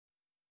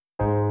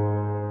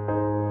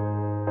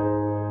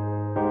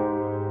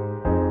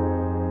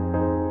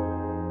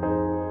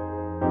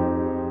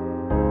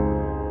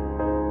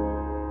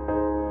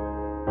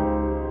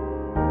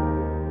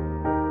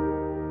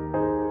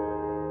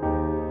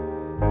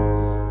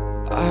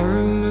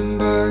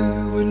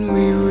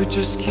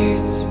just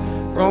kids,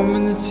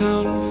 roaming the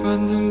town,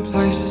 finding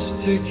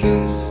places to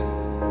kiss.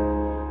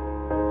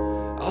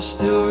 I'll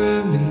still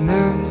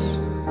reminisce.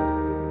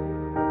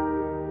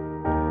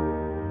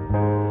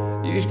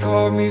 You'd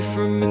call me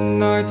from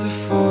midnight to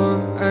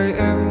 4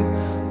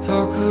 AM,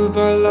 talk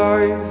about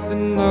life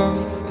and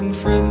love and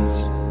friends.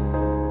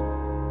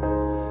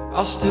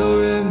 I'll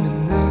still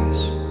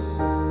reminisce.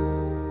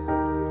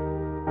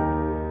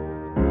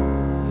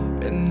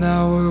 And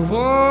now we're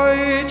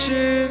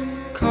watching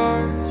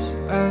cars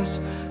as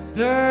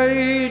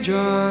they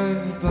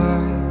drive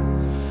by,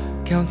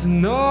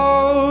 counting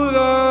all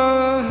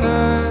the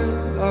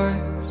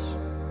headlights.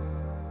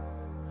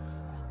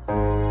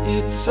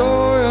 It's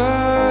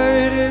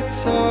alright,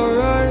 it's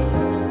alright,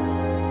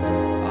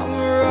 I'm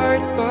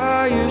right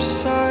by your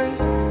side,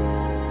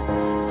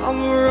 I'm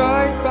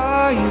right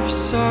by your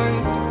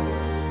side.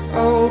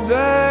 Oh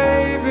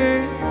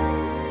baby,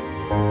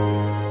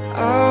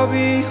 I'll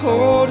be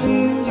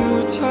holding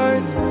you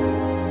tight,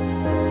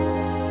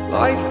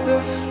 like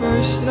the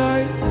first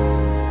night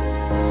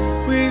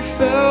we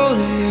fell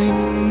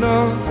in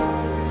love.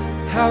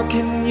 How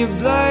can you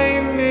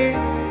blame me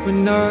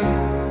when I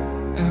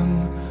am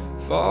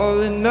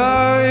falling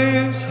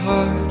as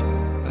hard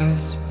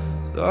as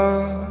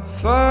the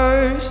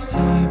first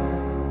time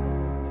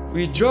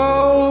we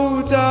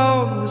drove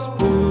down this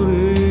boulevard?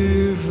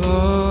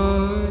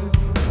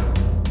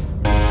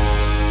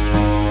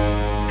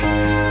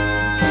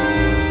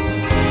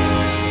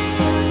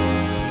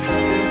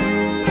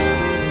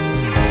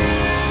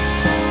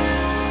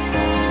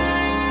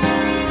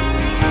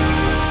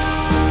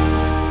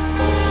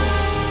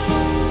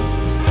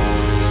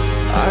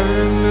 I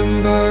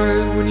remember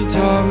when you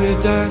taught me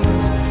to dance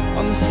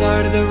on the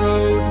side of the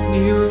road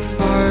near a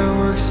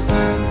fireworks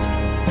stand.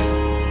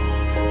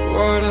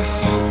 What a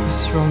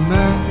hopeless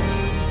romance.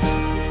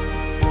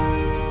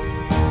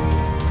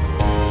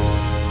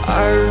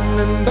 I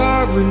remember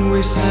when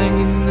we sang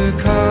in the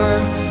car,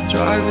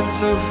 driving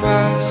so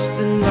fast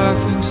and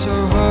laughing so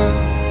hard.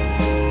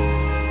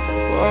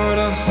 What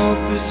a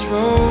hopeless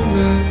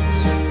romance.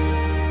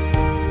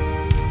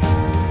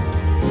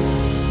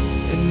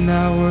 And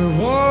now we're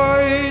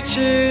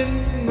watching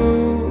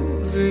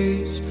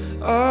movies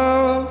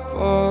up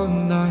all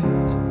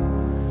night.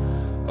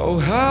 Oh,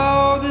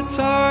 how the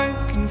time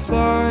can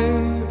fly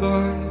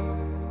by.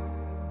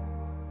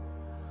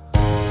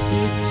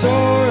 It's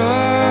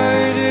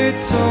alright,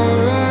 it's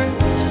alright,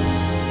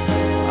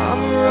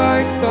 I'm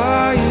right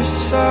by your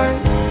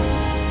side,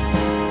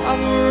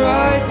 I'm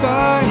right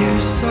by your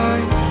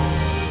side.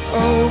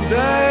 Oh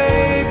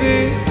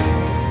baby,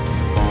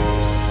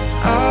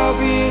 I'll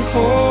be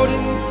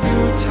holding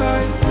you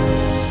tight,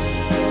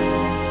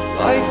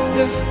 like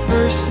the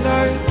first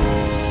night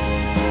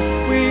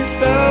we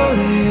fell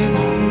in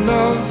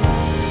love.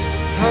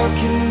 How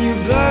can you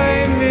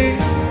blame me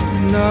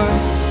when I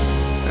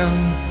am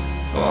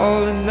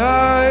falling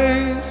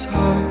as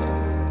hard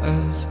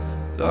as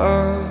the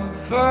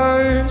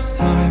first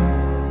time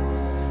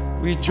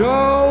we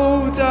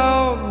drove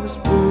down this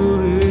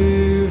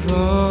boulevard?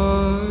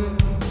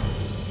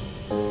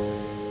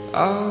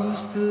 I'll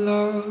still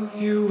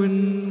love you when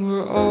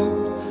we're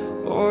old,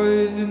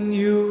 more than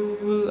you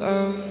will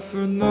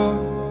ever know.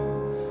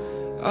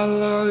 I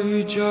love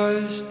you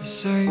just the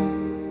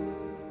same.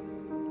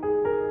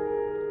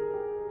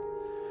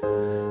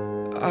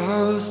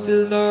 I'll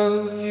still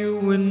love you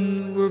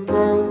when we're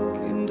broke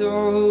and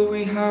all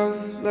we have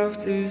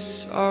left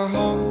is our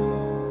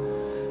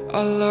home.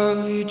 I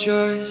love you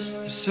just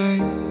the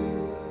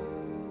same.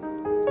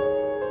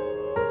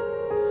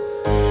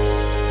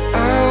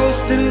 I'll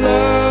still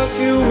love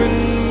you when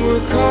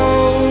we're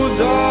cold,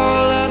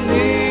 all I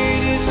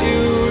need is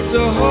you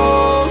to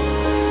hold.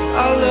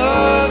 I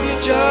love you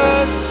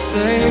just the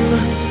same.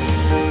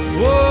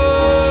 Whoa.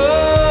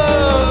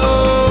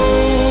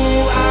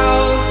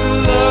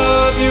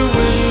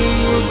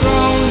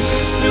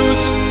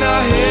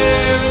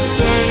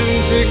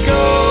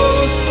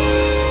 Ghosts,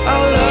 I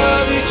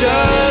love you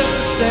just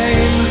the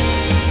same.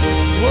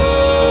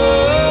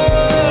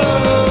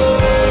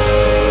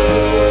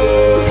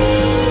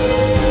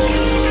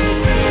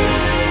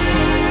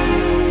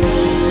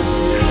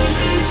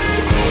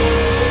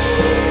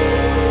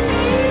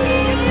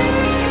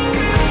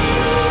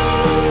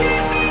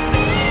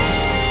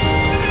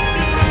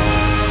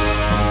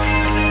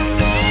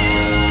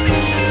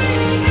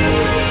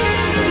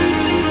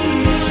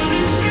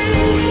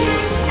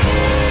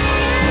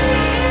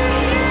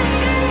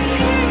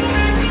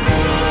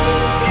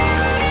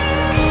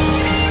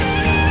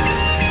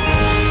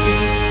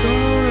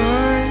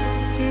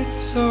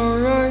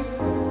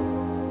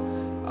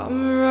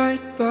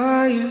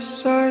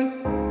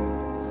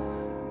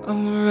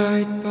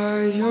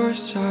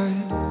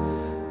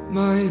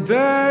 My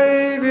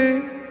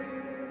baby,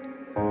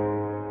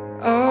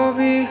 I'll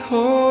be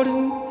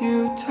holding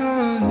you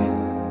tight,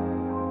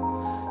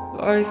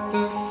 like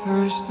the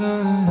first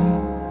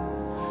night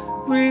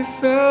we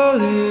fell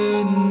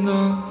in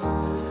love.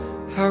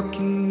 How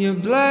can you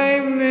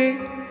blame me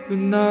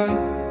when I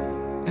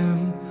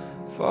am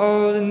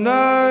falling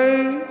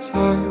as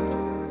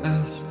hard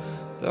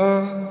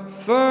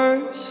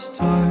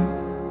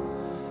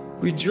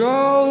We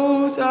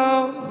drove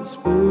down this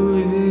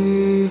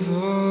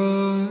boulevard.